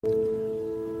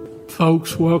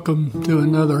Folks, welcome to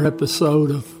another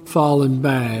episode of Fallen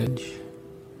Badge.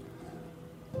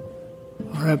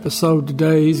 Our episode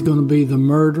today is going to be the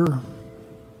murder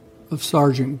of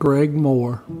Sergeant Greg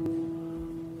Moore,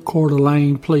 Coeur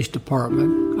d'Alene Police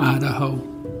Department, Idaho.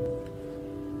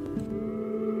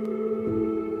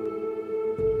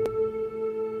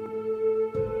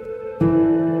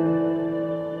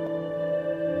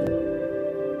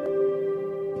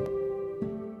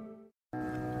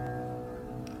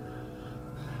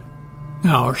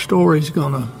 Now, our story is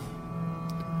going to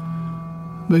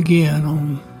begin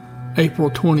on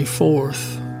April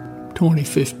 24th,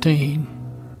 2015.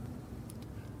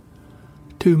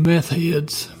 Two meth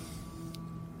heads,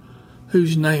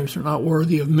 whose names are not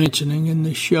worthy of mentioning in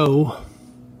this show,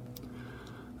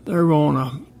 they're on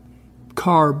a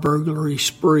car burglary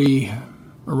spree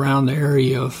around the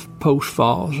area of Post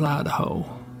Falls, Idaho.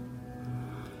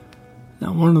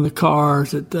 Now, one of the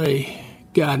cars that they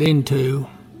got into,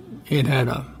 it had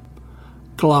a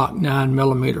Glock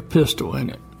 9mm pistol in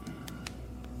it.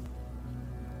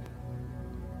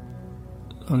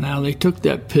 So now they took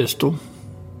that pistol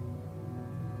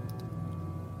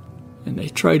and they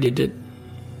traded it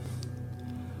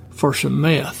for some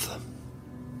meth.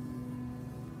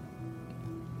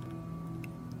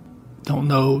 Don't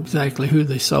know exactly who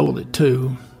they sold it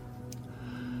to,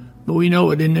 but we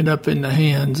know it ended up in the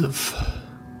hands of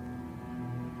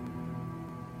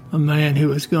a man who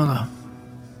was going to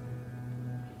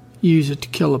use it to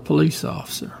kill a police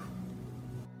officer.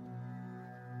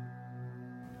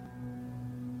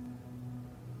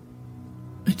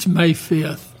 It's May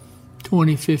 5th,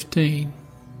 2015.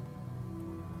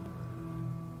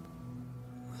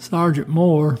 Sergeant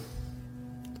Moore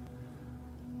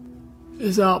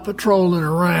is out patrolling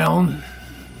around.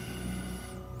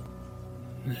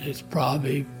 It's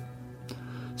probably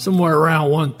somewhere around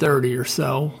 1:30 or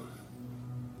so.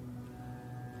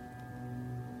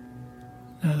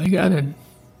 Now, they got a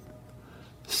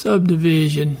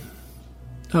subdivision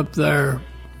up there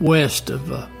west of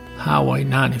Highway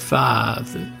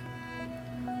 95 that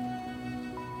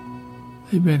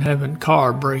they've been having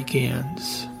car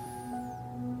break-ins.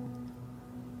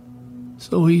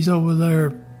 So he's over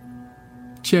there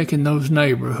checking those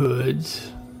neighborhoods.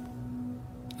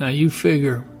 Now, you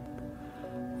figure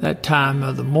that time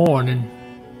of the morning,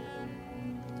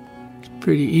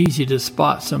 pretty easy to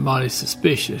spot somebody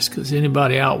suspicious, because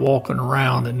anybody out walking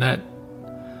around in that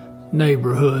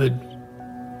neighborhood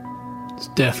is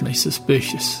definitely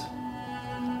suspicious.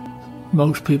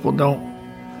 Most people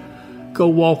don't go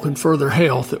walking for their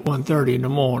health at 1:30 in the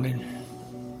morning.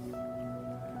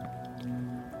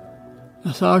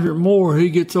 Now, Sergeant Moore, he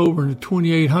gets over in the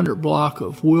 2800 block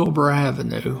of Wilbur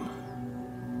Avenue,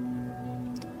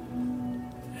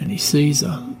 and he sees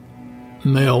a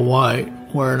male white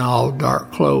wearing all dark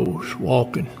clothes,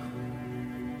 walking.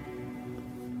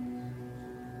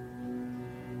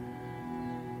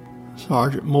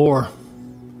 Sergeant Moore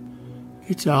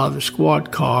gets out of the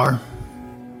squad car.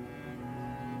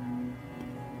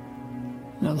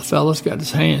 Now, the fella's got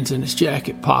his hands in his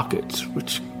jacket pockets,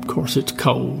 which, of course, it's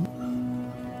cold.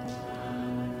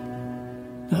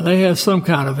 Now, they have some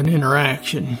kind of an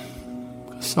interaction.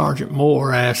 Sergeant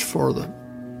Moore asks for the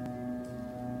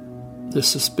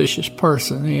suspicious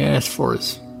person. He asked for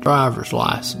his driver's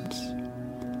license.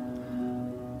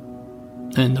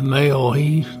 And the male,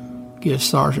 he gives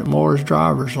Sergeant Moore his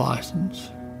driver's license.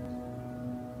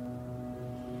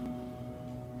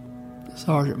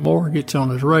 Sergeant Moore gets on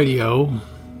his radio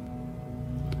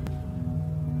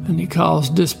and he calls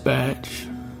dispatch.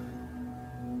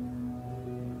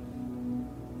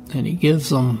 And he gives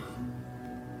them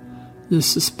this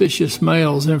suspicious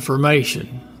male's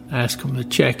information, asks them to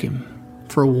check him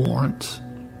for warrants.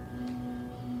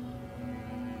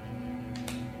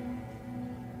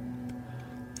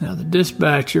 Now, the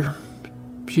dispatcher,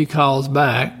 she calls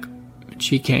back, but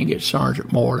she can't get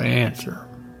Sergeant Moore to answer.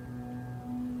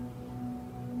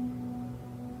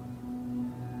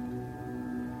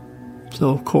 So,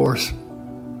 of course,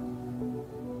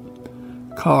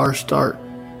 cars start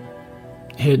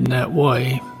heading that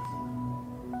way.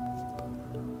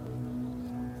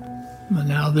 But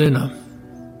now then a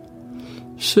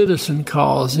citizen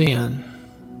calls in,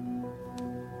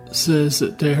 says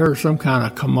that they heard some kind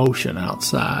of commotion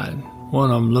outside.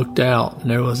 One of them looked out and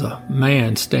there was a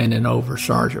man standing over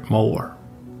Sergeant Moore.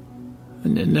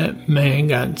 And then that man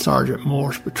got in Sergeant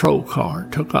Moore's patrol car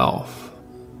and took off.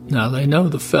 Now, they know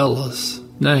the fella's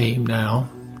name now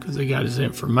because they got his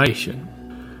information.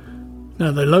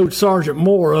 Now, they load Sergeant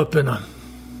Moore up in a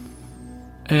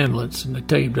ambulance and they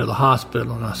take him to the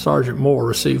hospital. Now, Sergeant Moore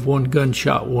received one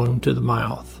gunshot wound to the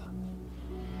mouth.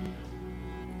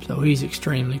 so he's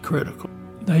extremely critical.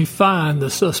 They find the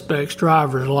suspect's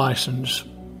driver's license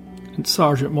in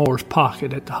Sergeant Moore's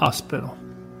pocket at the hospital.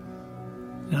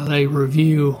 Now they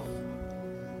review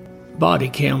body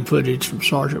cam footage from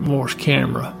Sergeant Moore's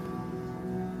camera.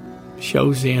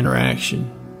 Shows the interaction.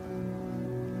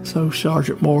 So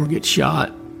Sergeant Moore gets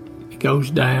shot. He goes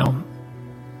down.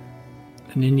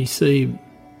 And then you see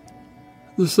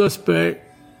the suspect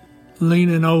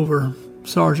leaning over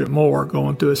Sergeant Moore,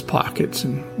 going through his pockets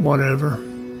and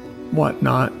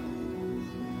whatnot.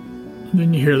 And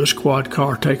then you hear the squad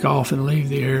car take off and leave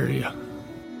the area.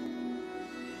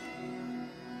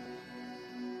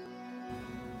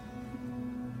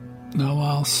 Now,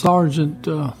 while Sergeant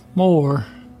Moore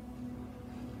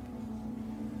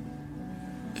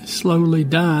is slowly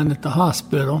dying at the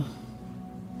hospital,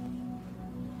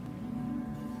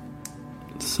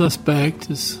 the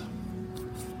suspect is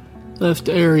left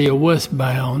the area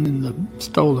westbound in the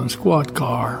stolen squad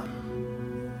car.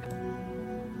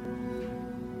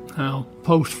 Now,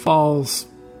 Post Falls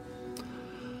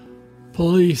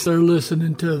police, they're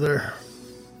listening to their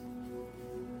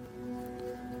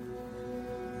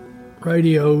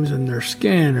radios and their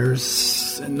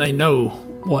scanners, and they know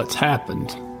what's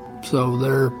happened. So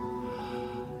they're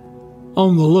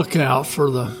on the lookout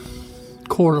for the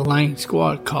Coeur d'Alene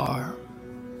squad car.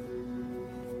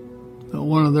 But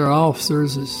one of their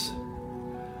officers is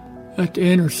at the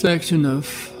intersection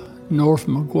of North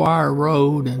McGuire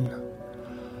Road and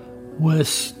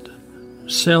West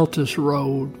Celtis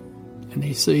Road, and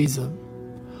he sees a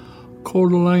Coeur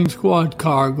d'Alene squad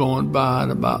car going by at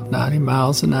about 90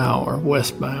 miles an hour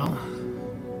westbound.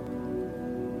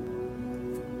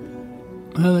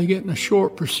 Well, they get in a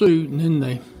short pursuit, and then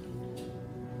they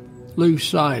lose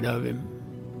sight of him.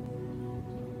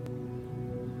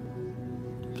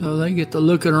 So they get to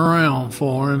looking around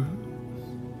for him.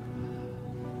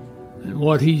 And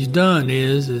what he's done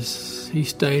is he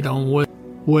stayed on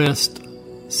West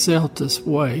Celtis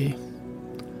Way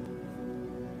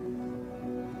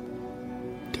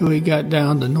till he got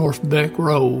down to North Beck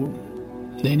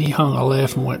Road. Then he hung a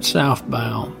left and went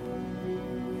southbound.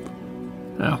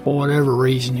 Now, for whatever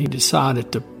reason, he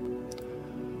decided to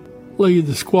leave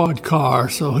the squad car,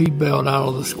 so he bailed out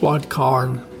of the squad car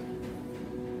and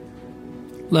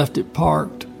left it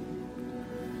parked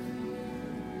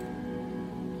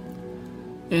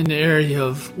in the area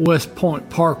of West Point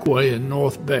Parkway and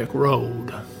North Beck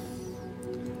Road.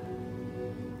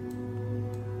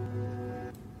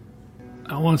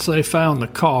 Now, once they found the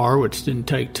car, which didn't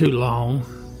take too long,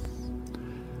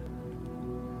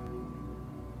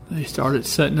 they started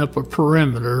setting up a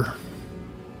perimeter.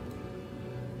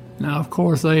 Now, of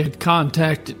course, they had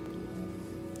contacted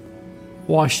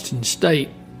Washington State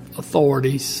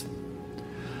authorities,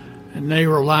 and they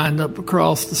were lined up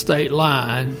across the state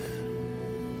line,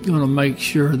 going to make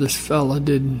sure this fella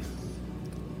didn't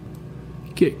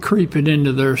get creeping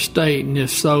into their state, and if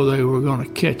so, they were going to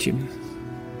catch him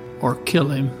or kill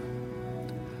him.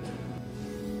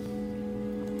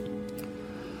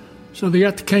 So they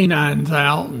got the canines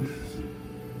out, and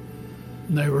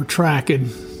they were tracking,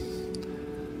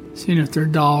 seeing if their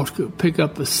dogs could pick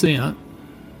up a scent.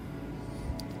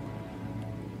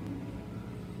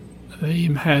 They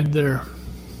even had their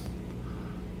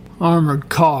armored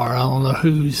car. I don't know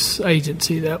whose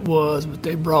agency that was, but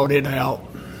they brought it out.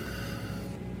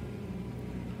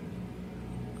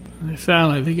 And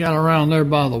they got around there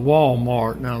by the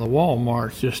Walmart. Now, the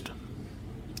Walmart's just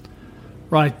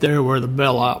right there where the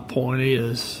bailout point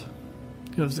is,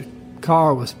 because the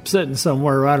car was sitting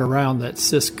somewhere right around that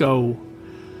Cisco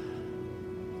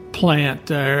plant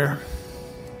there,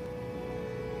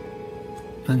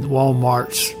 and the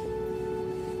Walmart's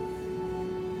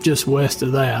just west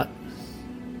of that.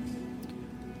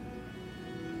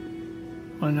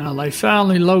 Well, now they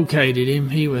finally located him.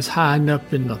 He was hiding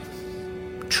up in the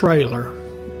trailer.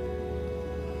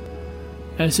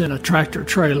 That's in a tractor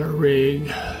trailer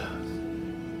rig.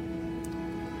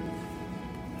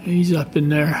 He's up in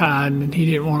there hiding, and he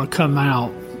didn't want to come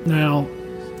out. Now,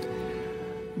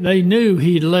 they knew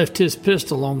he'd left his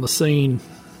pistol on the scene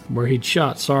where he'd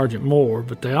shot Sergeant Moore,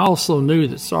 but they also knew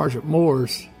that Sergeant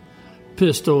Moore's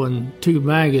pistol and 2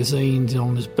 magazines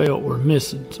on his belt were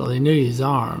missing, so they knew his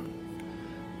arm.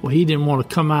 Well, he didn't want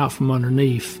to come out from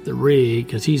underneath the rig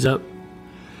because he's up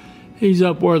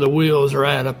where the wheels are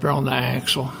at, up there on the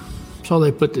axle. So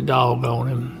they put the dog on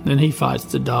him, and he fights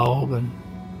the dog, and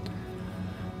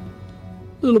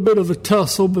a little bit of a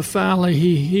tussle, but finally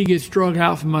he gets drug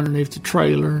out from underneath the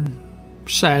trailer, and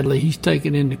sadly he's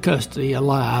taken into custody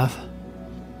alive.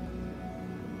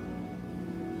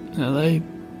 Now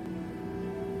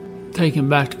take him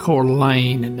back to Coeur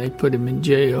d'Alene, and they put him in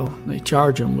jail. They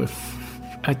charged him with,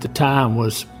 at the time,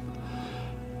 was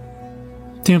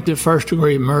attempted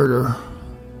first-degree murder,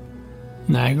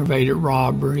 and aggravated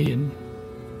robbery, and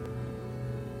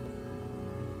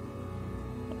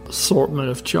assortment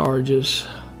of charges.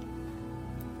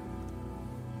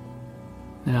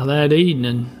 Now that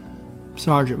evening,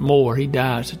 Sergeant Moore, he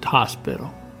dies at the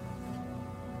hospital.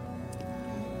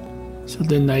 So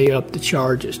then they upped the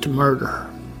charges to murder.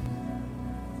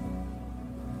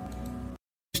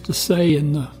 Used to say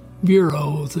in the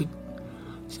bureau that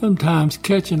sometimes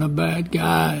catching a bad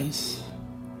guy is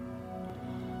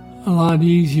a lot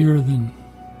easier than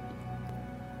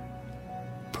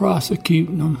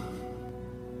prosecuting them.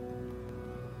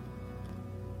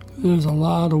 There's a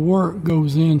lot of work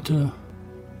goes into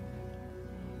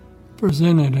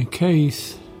presenting a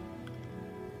case,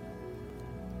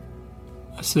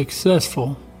 a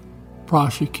successful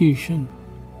prosecution.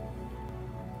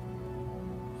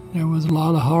 There was a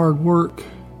lot of hard work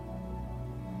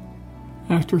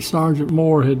after Sergeant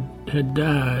Moore had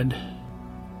died.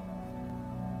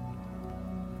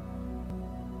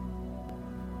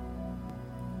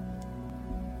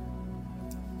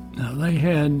 Now they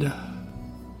had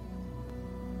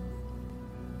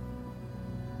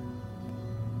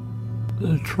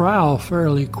the trial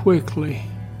fairly quickly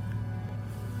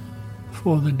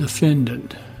for the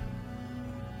defendant.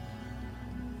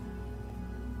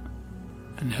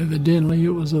 And evidently it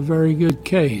was a very good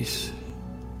case.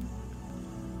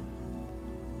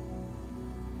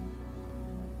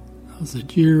 The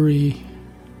jury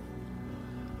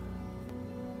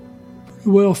pretty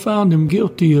well found him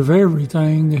guilty of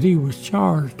everything that he was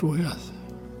charged with.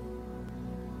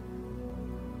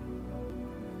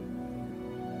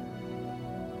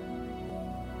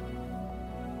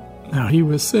 Now, he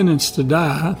was sentenced to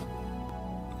die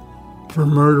for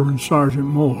murdering Sergeant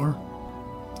Moore.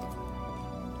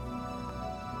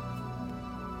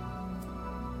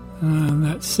 And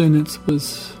that sentence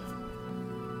was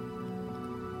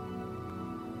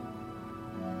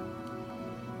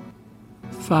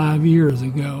five years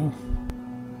ago,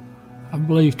 I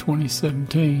believe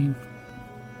 2017.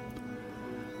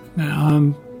 Now,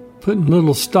 I'm putting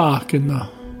little stock in the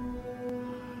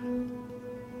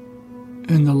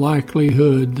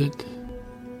likelihood that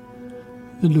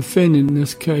the defendant in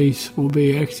this case will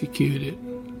be executed.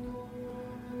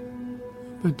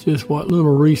 But just what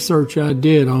little research I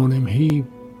did on him, he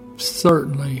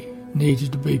certainly needs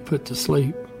to be put to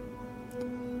sleep.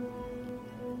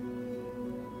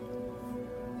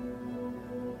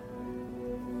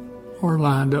 Or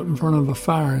lined up in front of a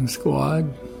firing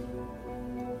squad.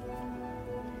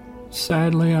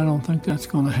 Sadly, I don't think that's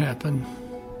going to happen.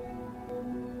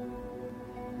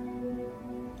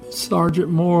 Sergeant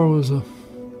Moore was a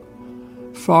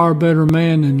far better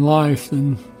man in life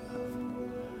than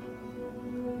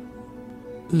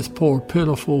this poor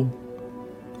pitiful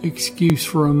excuse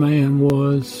for a man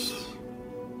was.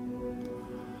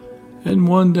 And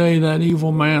one day that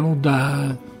evil man will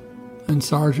die, and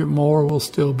Sergeant Moore will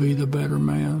still be the better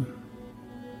man.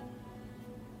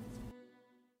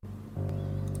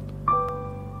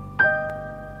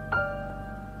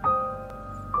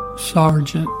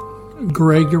 Sergeant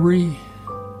Gregory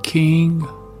King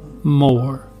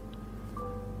Moore.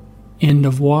 End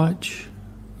of watch,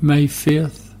 May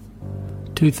 5th,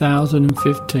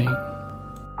 2015.